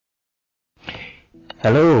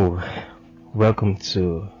Hello, welcome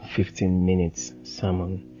to 15 minutes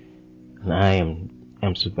sermon, and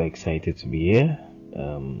I'm super excited to be here.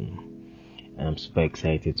 And I'm super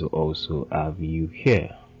excited to also have you here.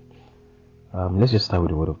 Let's just start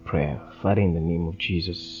with a word of prayer. Father, in the name of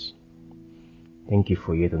Jesus, thank you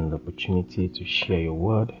for yet another opportunity to share your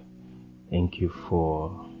word. Thank you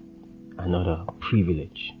for another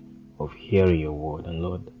privilege of hearing your word, and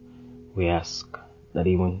Lord, we ask that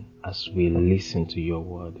even as we listen to your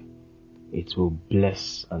word, it will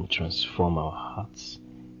bless and transform our hearts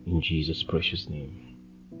in Jesus' precious name.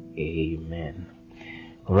 Amen.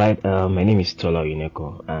 Alright, my name is Tola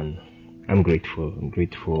Oyineko, and I'm grateful. I'm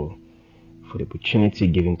grateful for the opportunity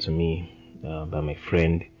given to me by my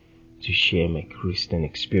friend to share my Christian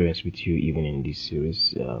experience with you, even in this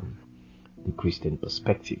series, The Christian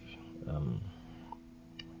Perspective.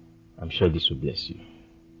 I'm sure this will bless you.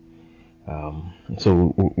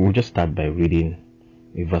 So we'll just start by reading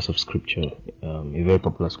a verse of scripture, a very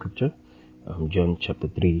popular scripture, John chapter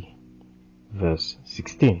 3, verse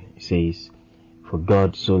 16. It says, "For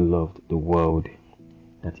God so loved the world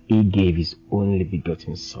that he gave his only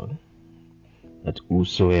begotten Son, that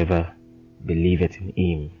whosoever believeth in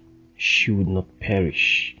him should not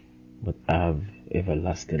perish, but have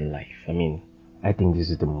everlasting life." I think this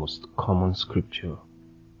is the most common scripture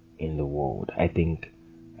in the world. I think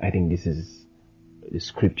this is the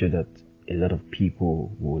scripture that a lot of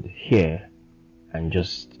people would hear and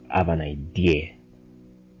just have an idea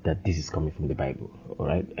that this is coming from the Bible. All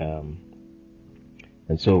right.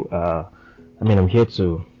 And so, I'm here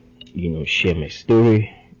to, share my story,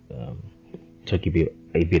 talk a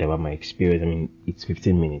bit about my experience. It's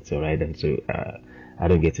 15 minutes, all right. And so, I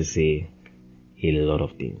don't get to say a lot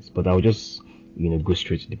of things, but I'll just, go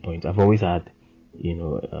straight to the point. I've always had,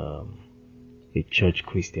 a church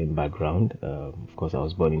Christian background. Of course, I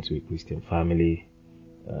was born into a Christian family,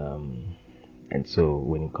 and so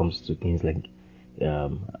when it comes to things like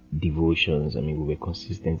devotions, we were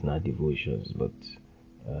consistent in our devotions, but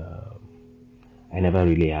I never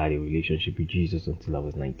really had a relationship with Jesus until I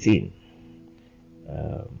was 19.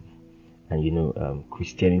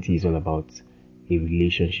 Christianity is all about a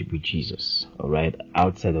relationship with Jesus. All right,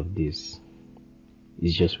 outside of this,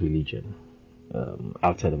 it's just religion.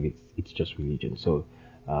 Outside of it, it's just religion. So,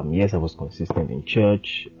 yes, I was consistent in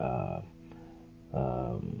church. I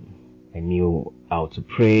knew how to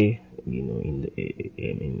pray, not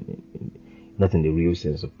in the real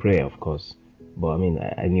sense of prayer, of course, but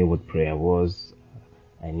I knew what prayer was.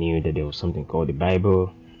 I knew that there was something called the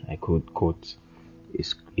Bible. I could quote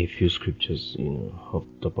a few scriptures, off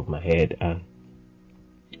the top of my head, and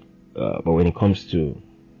but when it comes to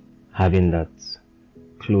having that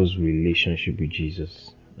close relationship with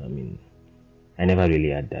Jesus, I never really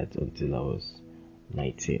had that until I was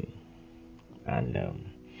 19. And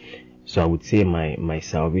so I would say my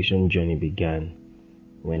salvation journey began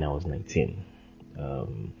when I was 19.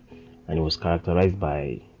 And it was characterized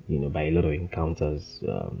by by a lot of encounters,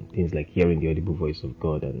 things like hearing the audible voice of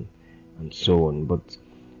God and so on. But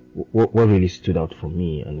what really stood out for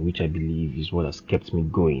me, and which I believe is what has kept me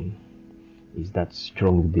going, is that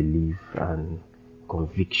strong belief and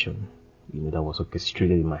conviction, that was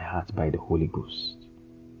orchestrated in my heart by the Holy Ghost.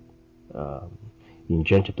 In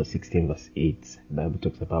John chapter 16, verse 8, the Bible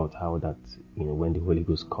talks about how that, when the Holy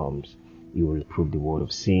Ghost comes, he will reprove the world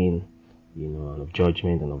of sin, and of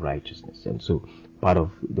judgment and of righteousness. And so part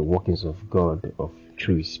of the workings of God, of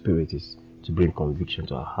through His Spirit, is to bring conviction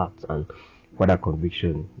to our hearts. And what that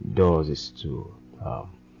conviction does is to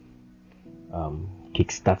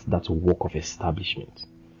kickstart that work of establishment.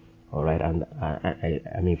 All right, and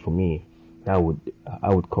for me, I would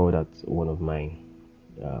call that one of my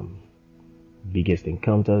biggest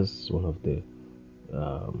encounters, one of the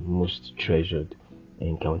most treasured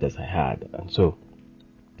encounters I had. And so,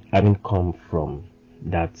 having come from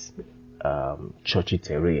that churchy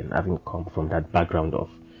terrain, having come from that background of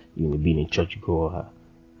being a churchgoer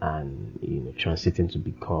and transiting to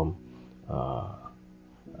become a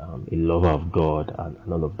lover of God and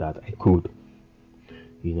all of that, I could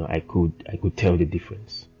tell the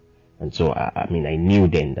difference. And so I knew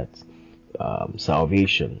then that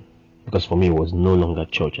salvation, because for me it was no longer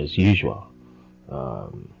church as usual.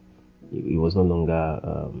 It was no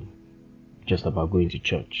longer just about going to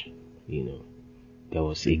church. There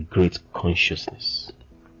was a great consciousness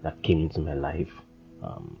that came into my life,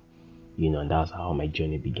 and that's how my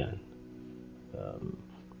journey began.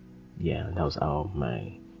 That was how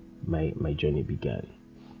my journey began.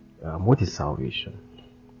 What is salvation?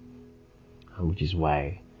 Which is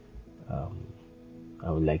why I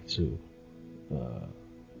would like to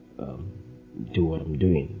do what I'm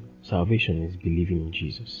doing. salvation is believing in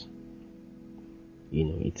Jesus.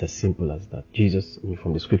 It's as simple as that.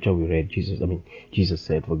 From the scripture we read, Jesus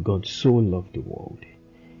said, "For God so loved the world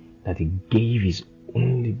that he gave his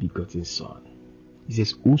only begotten Son." He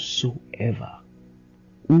says, whosoever,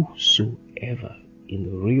 in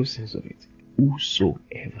the real sense of it,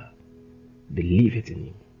 whosoever believeth in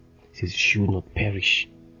him, he says, should not perish,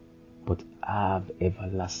 but have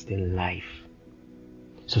everlasting life.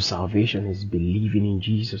 So salvation is believing in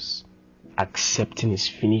Jesus, accepting his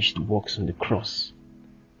finished works on the cross,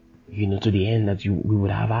 to the end that we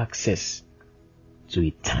would have access to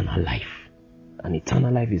eternal life. And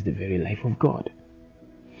eternal life is the very life of God.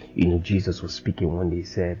 Jesus was speaking one day, he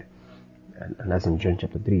said, and that's in John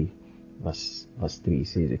chapter 3, verse 3, he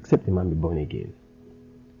says, except a man be born again,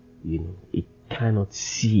 he cannot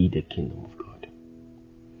see the kingdom of God.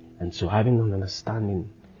 And so having an understanding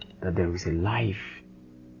that there is a life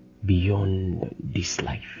beyond this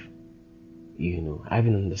life,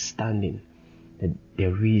 having an understanding that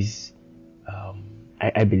there is,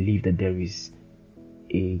 I believe that there is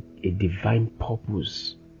a divine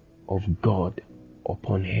purpose of God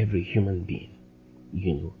upon every human being,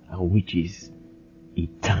 and which is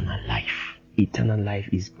eternal life. Eternal life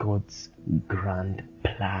is God's grand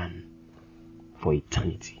plan for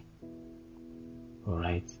eternity.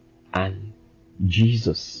 Alright? And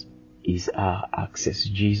Jesus is our access.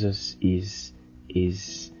 Jesus is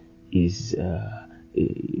the,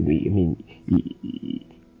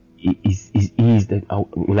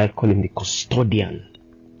 will I call him the custodian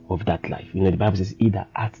of that life. The Bible says, either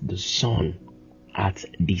at the Son, at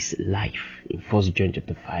this life. In 1 John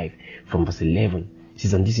chapter 5, from verse 11, it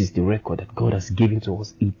says, and this is the record that God has given to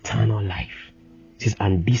us, eternal life. It says,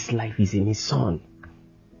 and this life is in his Son.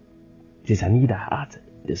 It says, and either at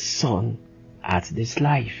the Son, at this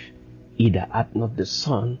life. Either at not the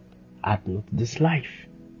Son, at not this life.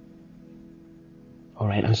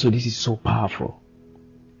 Alright, and so this is so powerful.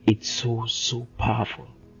 It's so powerful.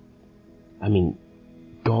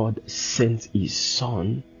 God sent his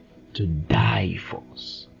Son to die for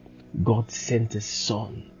us. God sent his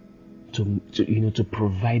Son to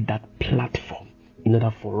provide that platform in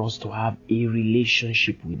order for us to have a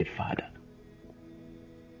relationship with the Father.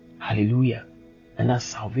 Hallelujah. And that's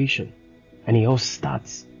salvation. And it all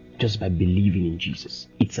starts just by believing in Jesus.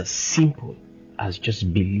 It's as simple as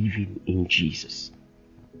just believing in Jesus.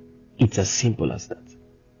 It's as simple as that.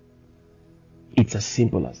 It's as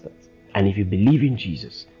simple as that. And if you believe in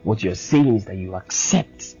Jesus, what you're saying is that you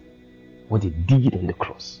accept what he did on the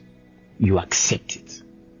cross. You accept it.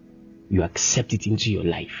 You accept it into your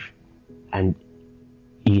life. And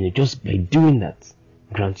just by doing that,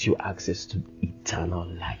 grants you access to eternal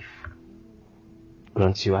life.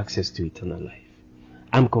 Grants you access to eternal life.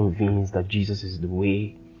 I'm convinced that Jesus is the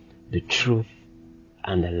way, the truth,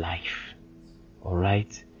 and the life.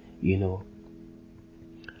 Alright?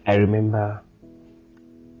 I remember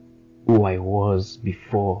who I was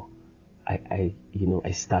before I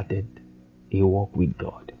started a walk with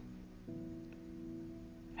God.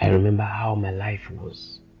 I remember how my life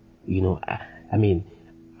was. I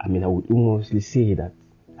would almost say that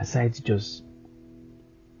aside just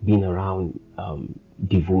being around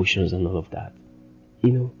devotions and all of that, I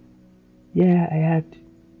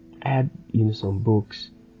had some books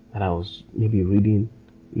that I was maybe reading,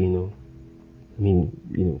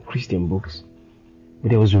 Christian books, but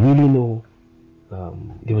there was really no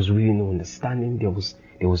understanding. There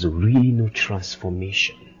was really no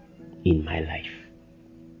transformation in my life.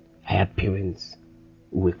 I had parents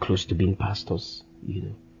who were close to being pastors,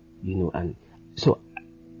 and so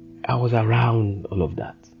I was around all of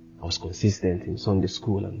that. I was consistent in Sunday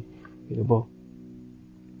school, and but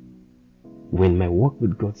when my walk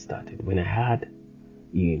with God started, when I had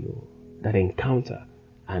that encounter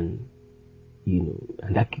and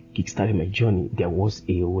and that kick-started my journey, there was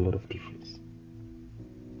a whole lot of difference.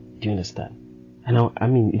 Do you understand?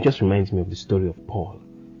 And it just reminds me of the story of Paul.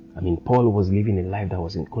 Paul was living a life that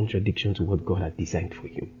was in contradiction to what God had designed for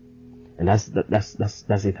him. And that's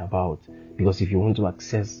it about. Because if you want to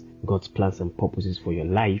access God's plans and purposes for your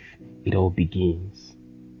life, it all begins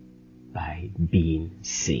by being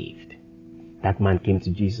saved. That man came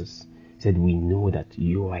to Jesus, said, we know that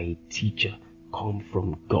you are a teacher come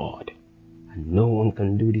from God. And no one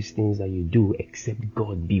can do these things that you do except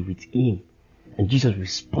God be with him. And Jesus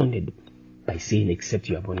responded by saying, except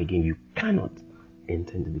you are born again, you cannot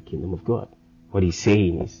enter into the kingdom of God. What he's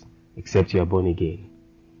saying is, except you are born again,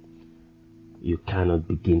 you cannot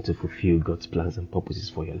begin to fulfill God's plans and purposes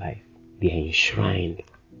for your life. They are enshrined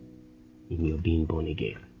in your being born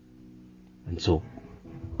again. And so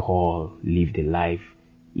Paul lived a life,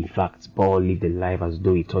 In fact, Paul lived a life as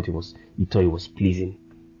though he thought it was pleasing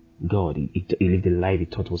God. He lived a life he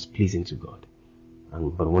thought was pleasing to God.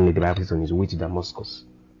 But one day the Bible says on his way to Damascus,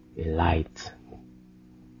 a light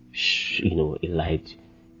shone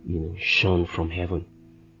from heaven,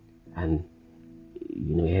 and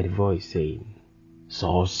he heard a voice saying,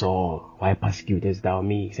 "Saul, Saul, why persecutest thou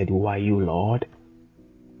me?" He said, "Who are you, Lord?"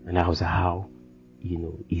 And that was how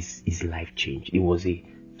his life changed. It was a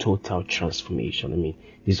total transformation. I mean,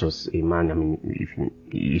 this was a man,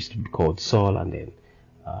 he used to be called Saul, and then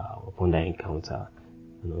upon that encounter,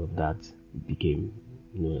 that became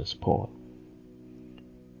known as Paul.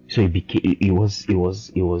 So it was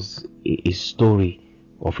a story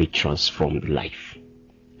of a transformed life.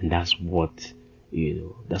 And that's what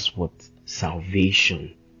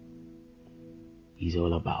salvation is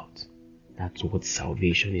all about. That's what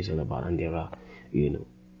salvation is all about. And there are,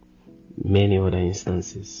 many other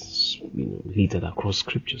instances, littered across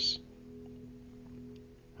scriptures.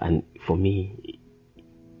 And for me,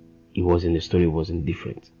 the story wasn't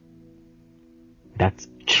different. That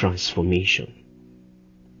transformation,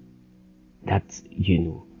 that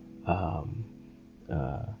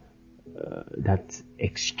that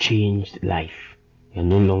exchanged life. You're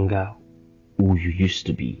no longer who you used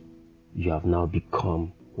to be. You have now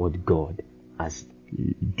become what God has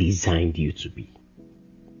designed you to be.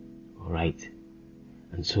 Alright?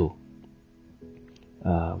 And so,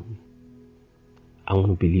 I want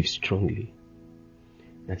to believe strongly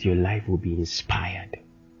that your life will be inspired,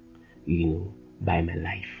 by my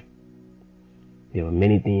life. There were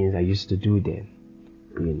many things I used to do then,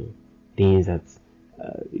 things that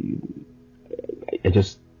I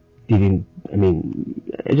just didn't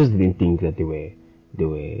think that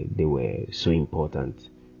they were so important.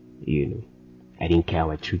 I didn't care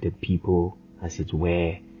how I treated people, as it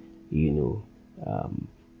were.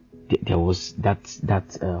 There was that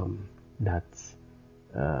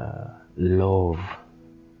love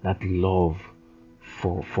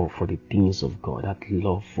for the things of God, that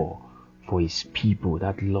love for His people,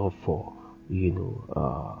 that love for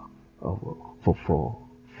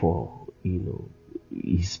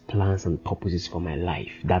His plans and purposes for my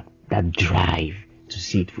life. That drive to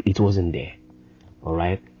see it wasn't there. All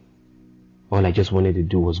right. All I just wanted to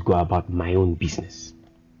do was go about my own business.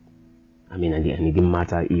 And it didn't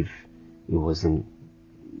matter if it wasn't,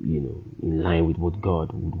 in line with what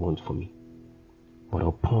God would want for me. But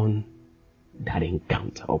upon that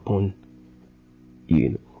encounter, upon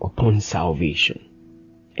salvation,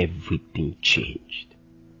 everything changed.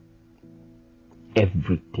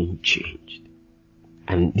 Everything changed.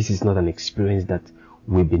 And this is not an experience that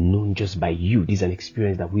will be known just by you. This is an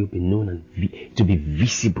experience that will be known and to be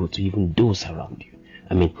visible to even those around you.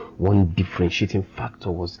 One differentiating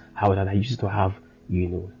factor was how that I used to have,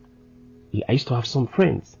 some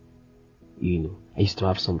friends.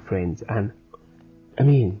 And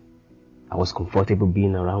I was comfortable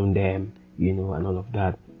being around them, and all of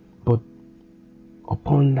that. But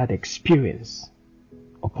upon that experience,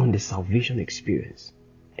 upon the salvation experience,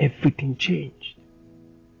 everything changed.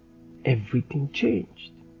 Everything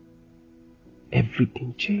changed.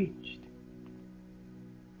 Everything changed.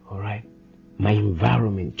 Alright? My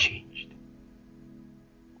environment changed.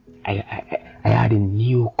 I had a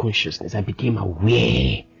new consciousness. I became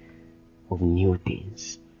aware of new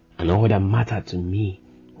things. And all that mattered to me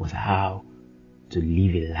was how to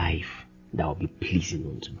live a life that will be pleasing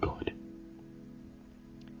unto God.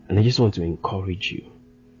 And I just want to encourage you.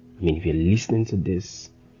 If you're listening to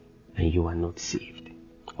this and you are not saved,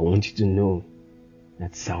 I want you to know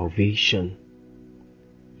that salvation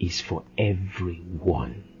is for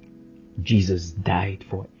everyone. Jesus died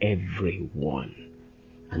for everyone.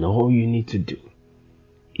 And all you need to do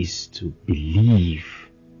is to believe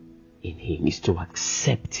in Him, is to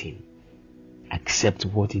accept Him. Accept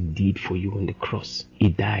what He did for you on the cross. He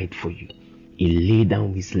died for you. He laid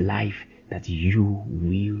down His life that you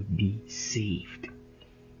will be saved.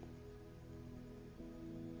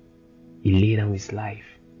 He laid down His life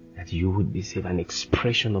that you would be saved. An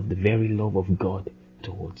expression of the very love of God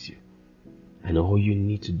towards you. And all you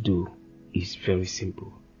need to do is very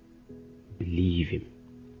simple. Believe Him.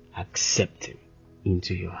 Accept Him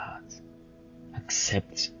into your heart.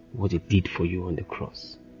 Accept what He did for you on the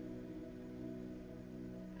cross.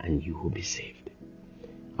 And you will be saved.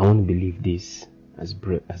 I want to believe this has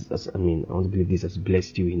blessed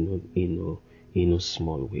you in a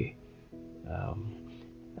small way.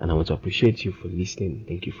 And I want to appreciate you for listening.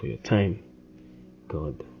 Thank you for your time.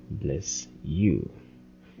 God bless you.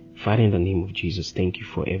 Father, in the name of Jesus, thank you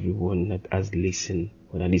for everyone that has listened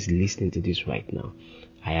or that is listening to this right now.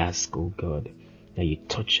 I ask, oh God, that you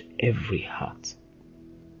touch every heart.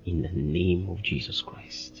 in the name of Jesus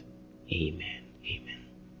Christ. Amen.